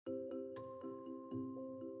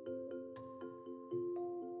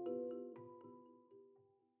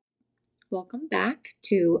Welcome back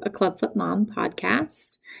to a Clubfoot Mom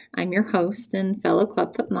podcast. I'm your host and fellow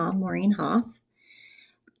Clubfoot mom, Maureen Hoff.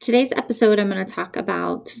 Today's episode, I'm going to talk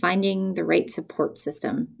about finding the right support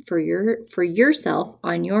system for yourself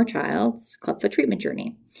on your child's clubfoot treatment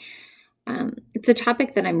journey. It's a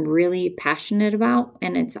topic that I'm really passionate about,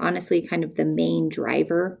 and it's honestly kind of the main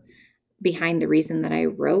driver behind the reason that I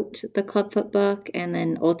wrote the Clubfoot book and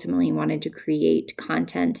then ultimately wanted to create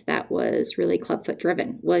content that was really Clubfoot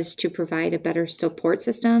driven, was to provide a better support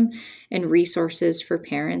system and resources for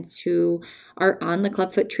parents who are on the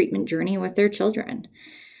Clubfoot treatment journey with their children.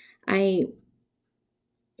 I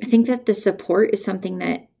think that the support is something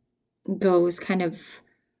that goes kind of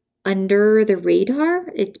under the radar,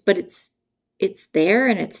 but it's there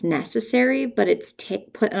and it's necessary, but it's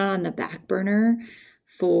put on the back burner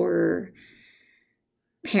for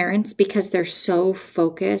parents because they're so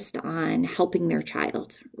focused on helping their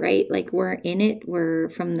child, right? Like we're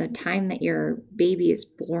from the time that your baby is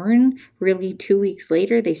born, really 2 weeks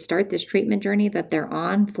later, they start this treatment journey that they're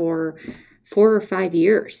on for 4 or 5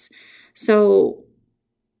 years. So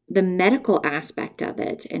the medical aspect of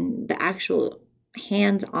it and the actual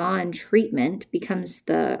hands-on treatment becomes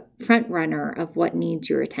the front runner of what needs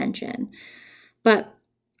your attention. But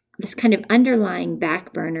this kind of underlying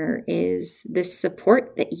back burner is this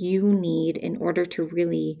support that you need in order to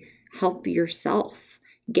really help yourself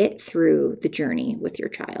get through the journey with your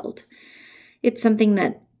child. It's something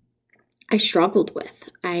that I struggled with.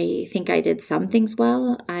 I think I did some things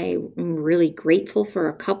well. I'm really grateful for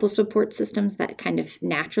a couple support systems that kind of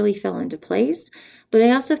naturally fell into place, but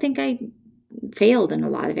I also think I failed in a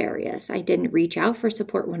lot of areas. I didn't reach out for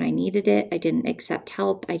support when I needed it. I didn't accept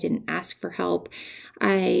help. I didn't ask for help.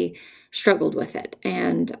 I struggled with it.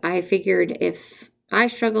 And I figured if I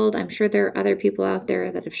struggled, I'm sure there are other people out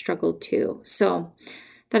there that have struggled too. So I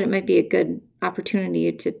thought it might be a good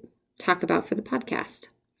opportunity to talk about for the podcast.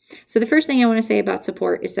 So the first thing I want to say about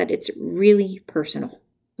support is that it's really personal.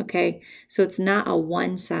 Okay. So it's not a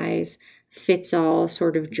one size fits all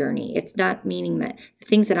sort of journey. It's not meaning that the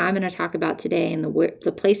things that I'm going to talk about today and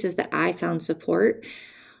the places that I found support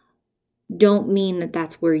don't mean that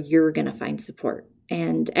that's where you're going to find support.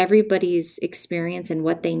 And everybody's experience and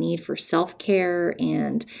what they need for self-care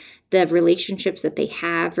and the relationships that they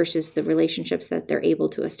have versus the relationships that they're able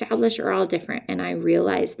to establish are all different. And I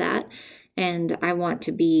realize that. And I want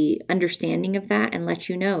to be understanding of that and let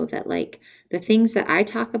you know that like the things that I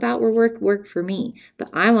talk about work for me.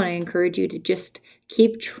 But I want to encourage you to just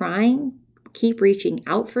keep trying, keep reaching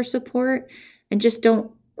out for support, and just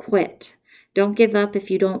don't quit. Don't give up if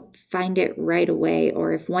you don't find it right away,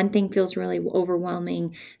 or if one thing feels really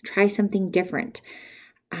overwhelming, try something different.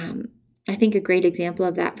 I think a great example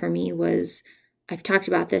of that for me was, I've talked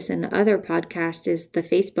about this in other podcasts, is the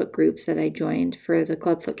Facebook groups that I joined for the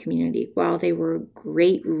Clubfoot community. While they were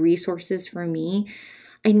great resources for me,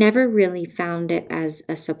 I never really found it as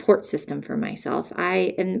a support system for myself.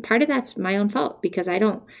 And part of that's my own fault because I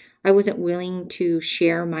wasn't willing to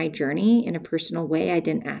share my journey in a personal way. I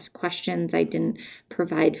didn't ask questions. I didn't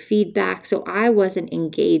provide feedback. So I wasn't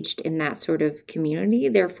engaged in that sort of community.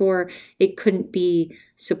 Therefore, it couldn't be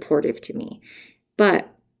supportive to me. But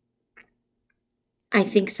I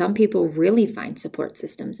think some people really find support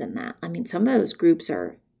systems in that. I mean, some of those groups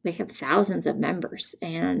they have thousands of members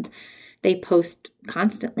and they post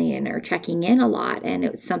constantly and are checking in a lot, and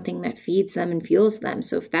it's something that feeds them and fuels them.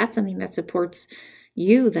 So if that's something that supports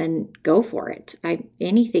you, then go for it.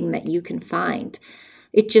 Anything that you can find.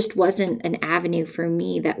 It just wasn't an avenue for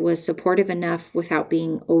me that was supportive enough without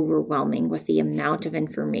being overwhelming with the amount of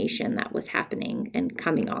information that was happening and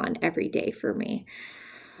coming on every day for me.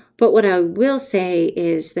 But what I will say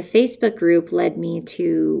is the Facebook group led me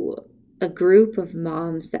to a group of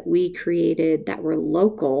moms that we created that were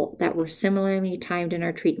local, that were similarly timed in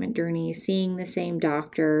our treatment journey, seeing the same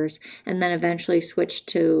doctors, and then eventually switched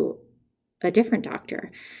to a different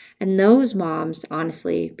doctor. And those moms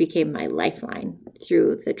honestly became my lifeline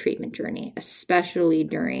through the treatment journey, especially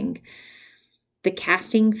during the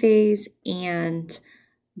casting phase and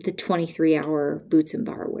the 23-hour boots and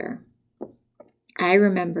bar wear. I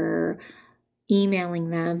remember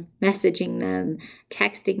emailing them, messaging them,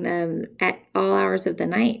 texting them at all hours of the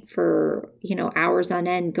night for, hours on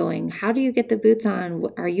end going, how do you get the boots on?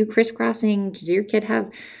 Are you crisscrossing? Does your kid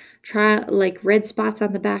have red spots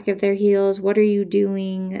on the back of their heels? What are you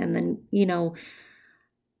doing? And then,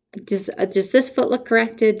 does this foot look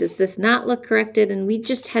corrected? Does this not look corrected? And we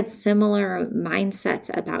just had similar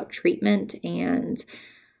mindsets about treatment. And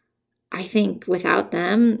I think without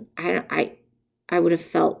them, I would have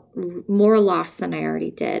felt more lost than I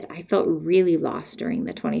already did. I felt really lost during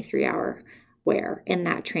the 23-hour wear in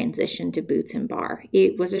that transition to boots and bar.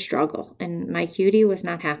 It was a struggle, and my cutie was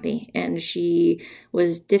not happy, and she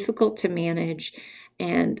was difficult to manage.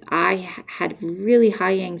 And I had really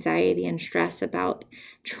high anxiety and stress about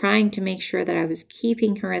trying to make sure that I was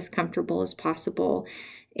keeping her as comfortable as possible.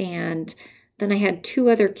 And then I had 2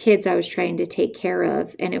 other kids I was trying to take care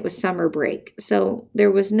of, and it was summer break. So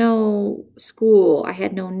there was no school. I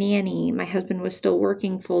had no nanny. My husband was still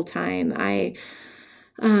working full time. I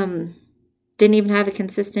didn't even have a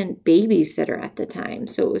consistent babysitter at the time.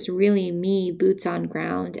 So it was really me, boots on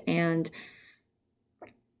ground, and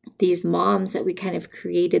these moms that we kind of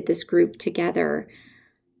created this group together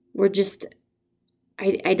were just,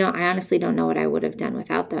 I honestly don't know what I would have done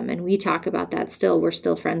without them. And we talk about that still. We're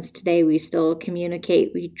still friends today. We still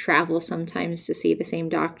communicate. We travel sometimes to see the same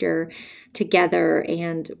doctor together.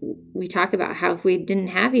 And we talk about how if we didn't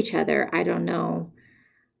have each other, I don't know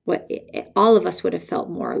what all of us would have felt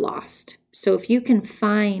more lost. So if you can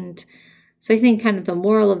find, so I think kind of the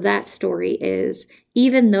moral of that story is,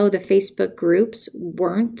 even though the Facebook groups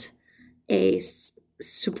weren't a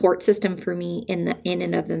support system for me in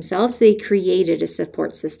and of themselves, they created a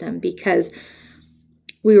support system because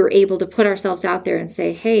we were able to put ourselves out there and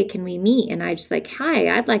say, hey, can we meet? And I just like, hi,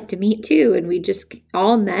 I'd like to meet too. And we just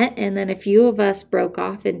all met. And then a few of us broke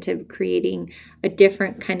off into creating a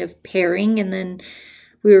different kind of pairing. And then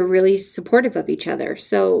we were really supportive of each other.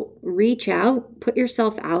 So reach out, put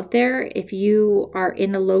yourself out there. If you are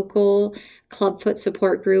in a local clubfoot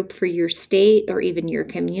support group for your state or even your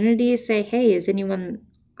community, say, hey, is anyone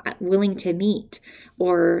willing to meet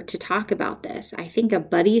or to talk about this? I think a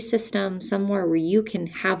buddy system somewhere where you can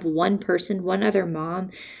have one person, one other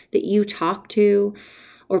mom that you talk to,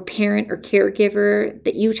 or parent or caregiver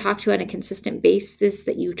that you talk to on a consistent basis,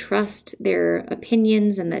 that you trust their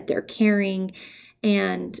opinions and that they're caring,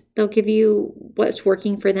 and they'll give you what's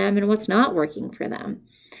working for them and what's not working for them.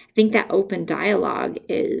 I think that open dialogue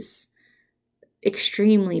is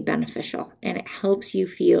extremely beneficial, and it helps you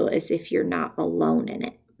feel as if you're not alone in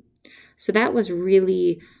it. So that was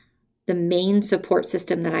really the main support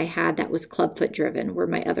system that I had that was clubfoot driven, were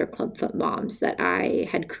my other clubfoot moms that I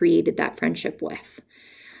had created that friendship with.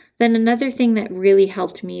 Then another thing that really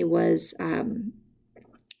helped me was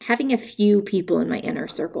having a few people in my inner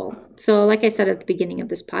circle. So like I said at the beginning of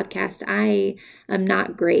this podcast, I am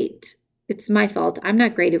not great. It's my fault. I'm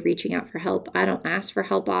not great at reaching out for help. I don't ask for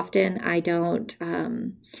help often. I don't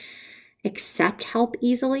accept help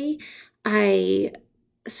easily.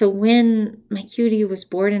 So when my cutie was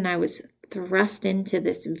born and I was thrust into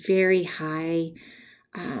this very high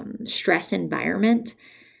stress environment,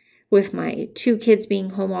 with my 2 kids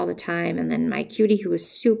being home all the time, and then my cutie who was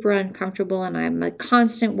super uncomfortable, and I'm a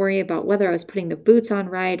constant worry about whether I was putting the boots on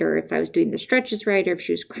right, or if I was doing the stretches right, or if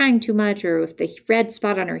she was crying too much, or if the red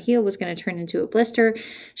spot on her heel was going to turn into a blister.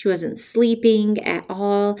 She wasn't sleeping at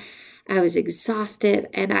all. I was exhausted,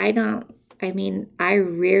 and I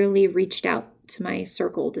rarely reached out to my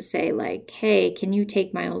circle to say like, hey, can you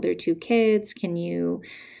take my older 2 kids? Can you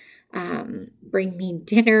bring me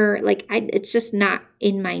dinner? It's just not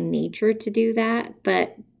in my nature to do that,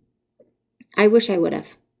 but I wish I would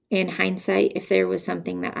have. In hindsight, if there was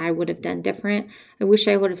something that I would have done different, I wish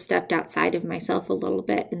I would have stepped outside of myself a little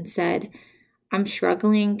bit and said, I'm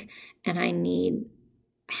struggling and I need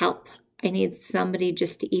help. I need somebody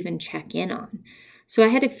just to even check in on. So I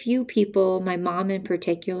had a few people, my mom in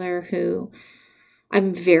particular, who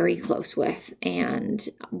I'm very close with. And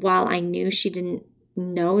while I knew she didn't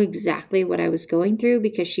know exactly what I was going through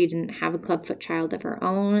because she didn't have a clubfoot child of her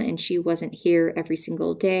own and she wasn't here every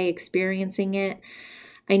single day experiencing it,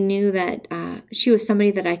 I knew that she was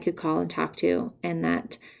somebody that I could call and talk to and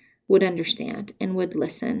that would understand and would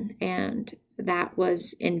listen. And that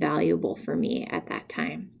was invaluable for me at that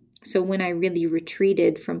time. So when I really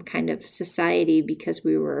retreated from kind of society because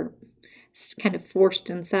we were kind of forced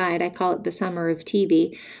inside, I call it the summer of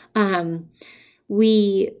TV,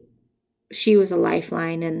 she was a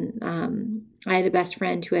lifeline, and I had a best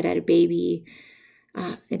friend who had a baby,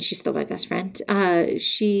 and she's still my best friend.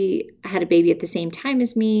 She had a baby at the same time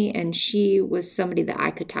as me, and she was somebody that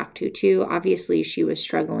I could talk to too. Obviously, she was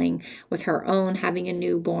struggling with her own having a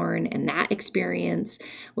newborn and that experience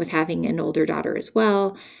with having an older daughter as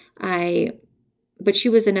well. But she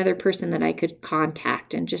was another person that I could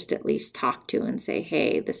contact and just at least talk to and say,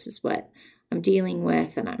 hey, this is what I'm dealing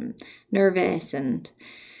with, and I'm nervous. And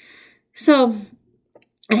so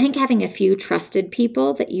I think having a few trusted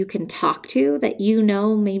people that you can talk to, that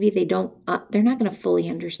maybe they're not going to fully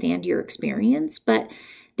understand your experience, but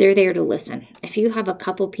they're there to listen. If you have a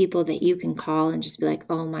couple people that you can call and just be like,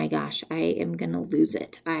 oh my gosh, I am going to lose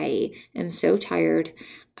it. I am so tired.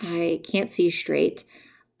 I can't see straight.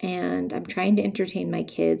 And I'm trying to entertain my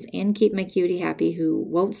kids and keep my cutie happy who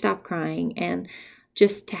won't stop crying. And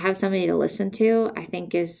just to have somebody to listen to, I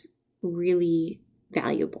think is really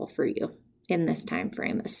valuable for you in this time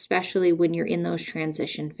frame, especially when you're in those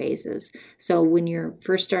transition phases. So when you're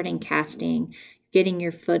first starting casting, getting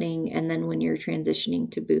your footing, and then when you're transitioning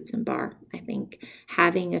to boots and bar, I think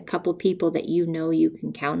having a couple people that you know you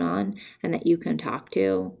can count on and that you can talk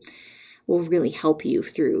to will really help you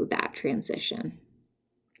through that transition.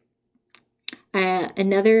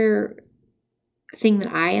 Another thing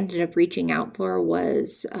that I ended up reaching out for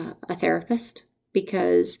was a therapist,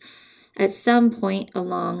 because at some point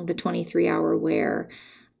along the 23-hour wear,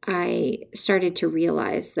 I started to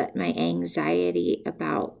realize that my anxiety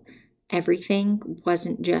about everything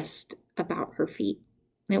wasn't just about her feet.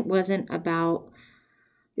 It was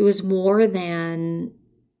more than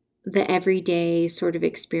the everyday sort of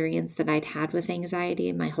experience that I'd had with anxiety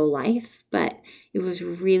in my whole life, but it was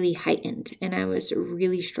really heightened and I was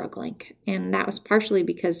really struggling. And that was partially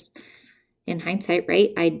because in hindsight,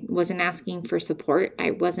 right, I wasn't asking for support.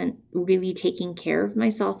 I wasn't really taking care of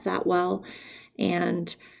myself that well.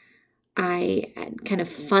 And I had kind of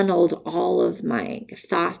funneled all of my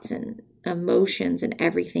thoughts and emotions and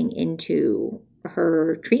everything into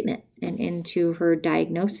her treatment and into her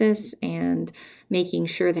diagnosis and making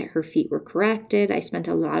sure that her feet were corrected. I spent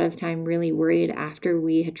a lot of time really worried after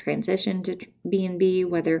we had transitioned to B&B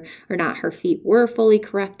whether or not her feet were fully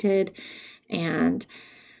corrected, and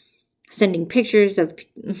sending pictures of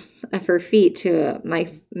her feet to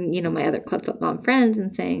my other Clubfoot Mom friends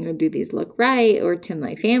and saying, oh, do these look right? Or to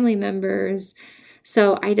my family members.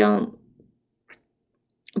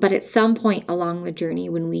 But at some point along the journey,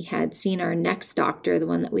 when we had seen our next doctor, the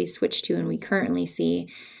one that we switched to and we currently see,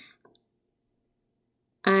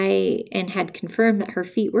 and had confirmed that her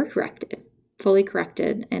feet were corrected, fully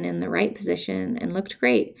corrected and in the right position and looked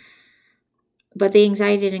great. But the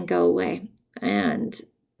anxiety didn't go away. And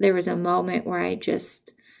there was a moment where I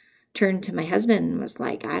just turned to my husband and was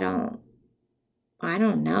like, I don't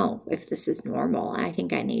know if this is normal. I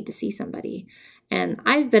think I need to see somebody. And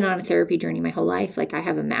I've been on a therapy journey my whole life. Like, I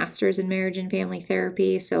have a master's in marriage and family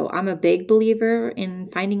therapy. So I'm a big believer in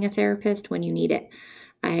finding a therapist when you need it.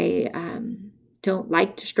 I don't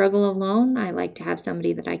like to struggle alone. I like to have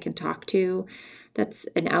somebody that I can talk to that's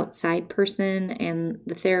an outside person, and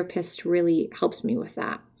the therapist really helps me with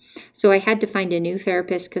that. So I had to find a new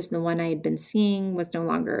therapist because the one I had been seeing was no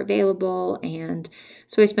longer available. And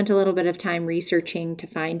so I spent a little bit of time researching to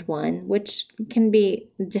find one, which can be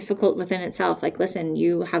difficult within itself. Like, listen,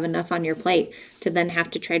 you have enough on your plate to then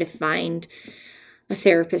have to try to find a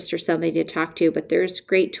therapist or somebody to talk to. But there's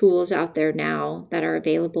great tools out there now that are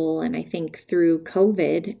available. And I think through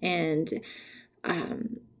COVID and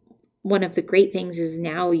one of the great things is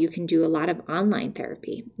now you can do a lot of online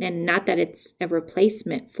therapy, and not that it's a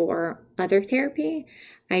replacement for other therapy.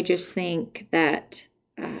 I just think that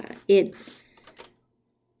it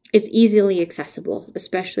is easily accessible,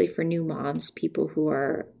 especially for new moms, people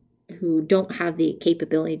who don't have the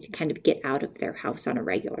capability to kind of get out of their house on a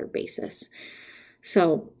regular basis.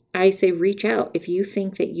 So I say reach out if you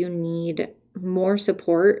think that you need more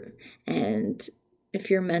support, and if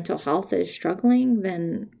your mental health is struggling,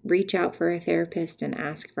 then reach out for a therapist and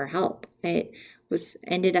ask for help. It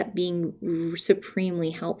ended up being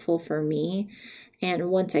supremely helpful for me. And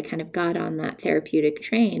once I kind of got on that therapeutic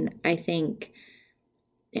train, I think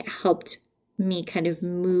it helped me kind of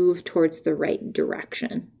move towards the right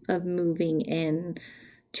direction of moving in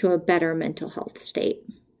to a better mental health state.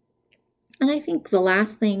 And I think the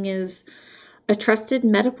last thing is a trusted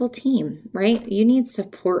medical team, right? You need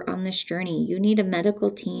support on this journey. You need a medical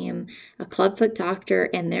team, a clubfoot doctor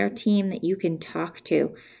and their team that you can talk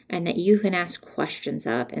to and that you can ask questions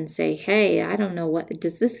of and say, hey, I don't know,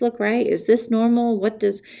 does this look right? Is this normal?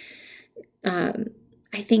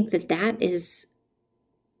 I think that is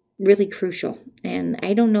really crucial. And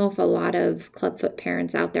I don't know if a lot of clubfoot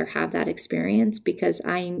parents out there have that experience, because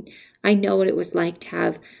I know what it was like to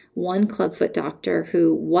have one clubfoot doctor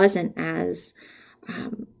who wasn't as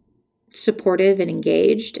supportive and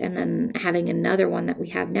engaged, and then having another one that we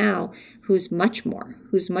have now who's much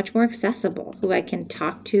more accessible, who I can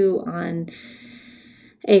talk to on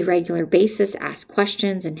a regular basis, ask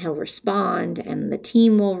questions, and he'll respond, and the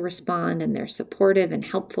team will respond, and they're supportive and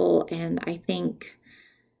helpful. And I think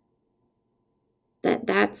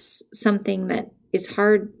that's something that is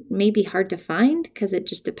maybe hard to find, because it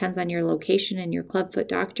just depends on your location and your clubfoot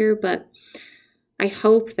doctor. But I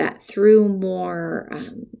hope that through more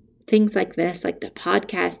things like this, like the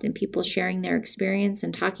podcast and people sharing their experience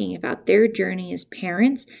and talking about their journey as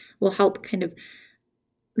parents, will help kind of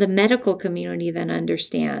the medical community then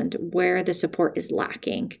understand where the support is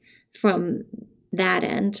lacking from that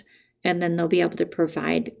end. And then they'll be able to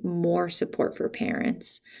provide more support for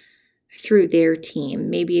parents through their team.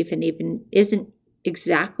 Maybe if it even isn't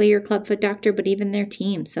exactly your clubfoot doctor, but even their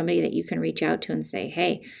team, somebody that you can reach out to and say,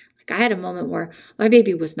 hey, like I had a moment where my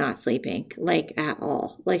baby was not sleeping like at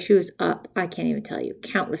all. Like she was up, I can't even tell you,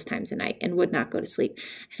 countless times a night and would not go to sleep.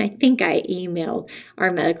 And I think I emailed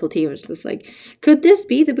our medical team, was just like, could this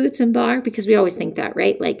be the Boots and Bar? Because we always think that,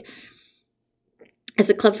 right? Like as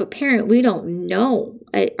a clubfoot parent, we don't know.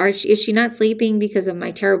 Is she not sleeping because of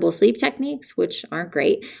my terrible sleep techniques, which aren't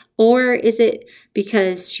great? Or is it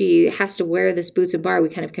because she has to wear this Boots and Bar? We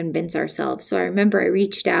kind of convince ourselves. So I remember I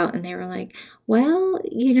reached out and they were like, well,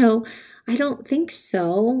 I don't think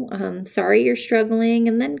so. Sorry you're struggling.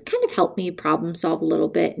 And then kind of helped me problem solve a little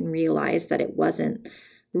bit and realize that it wasn't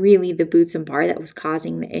really the Boots and Bar that was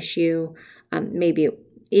causing the issue. Maybe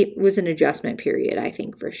it was an adjustment period, I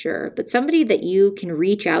think, for sure. But somebody that you can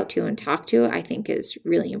reach out to and talk to, I think is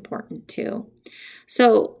really important too.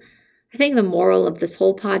 So I think the moral of this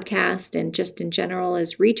whole podcast and just in general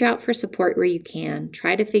is reach out for support where you can.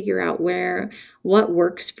 Try to figure out what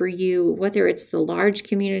works for you, whether it's the large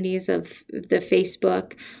communities of the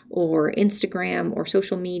Facebook or Instagram or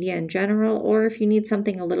social media in general, or if you need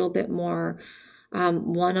something a little bit more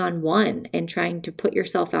one-on-one and trying to put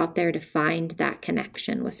yourself out there to find that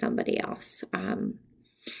connection with somebody else.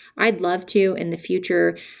 I'd love to in the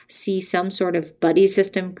future see some sort of buddy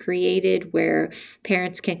system created where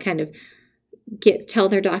parents can kind of tell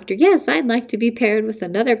their doctor, yes, I'd like to be paired with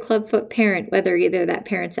another clubfoot parent, whether either that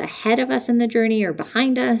parent's ahead of us in the journey or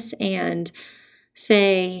behind us, and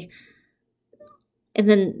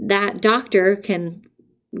then that doctor can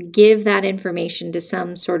give that information to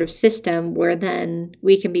some sort of system where then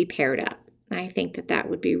we can be paired up. I think that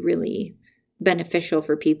would be really beneficial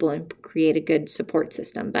for people and create a good support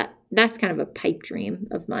system. But that's kind of a pipe dream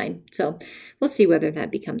of mine. So we'll see whether that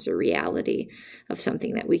becomes a reality of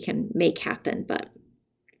something that we can make happen. But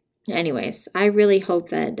anyways, I really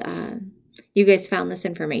hope that you guys found this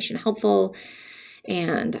information helpful.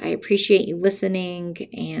 And I appreciate you listening.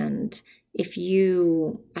 And if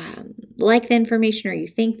you like the information or you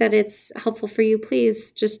think that it's helpful for you,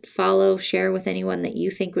 please just follow, share with anyone that you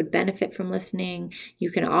think would benefit from listening. You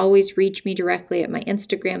can always reach me directly at my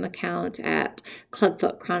Instagram account at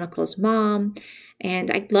Clubfoot Chronicles Mom. And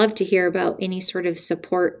I'd love to hear about any sort of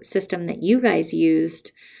support system that you guys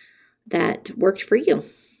used that worked for you.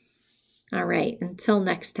 All right, until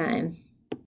next time.